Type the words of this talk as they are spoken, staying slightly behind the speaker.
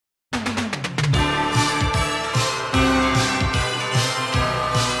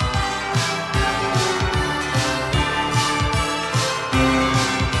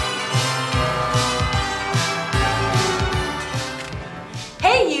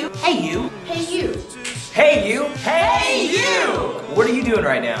Hey you! Hey you! Hey you! Hey you! What are you doing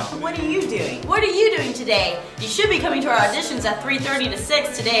right now? What are you doing? What are you doing today? You should be coming to our auditions at 3:30 to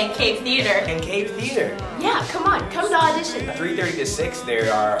 6 today in Cave Theater. In Cave Theater. Yeah, come on, come to audition. 3:30 to 6,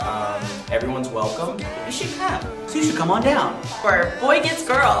 there are, everyone's welcome. You should come. So you should come on down. Where boy gets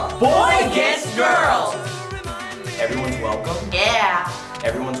girl. Boy gets girl! Everyone's welcome. Yeah,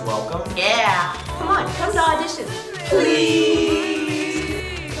 Everyone's welcome. yeah. Come on, come to audition.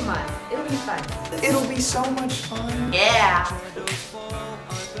 Please! Come on, it'll be fun. It'll be so much fun. Yeah.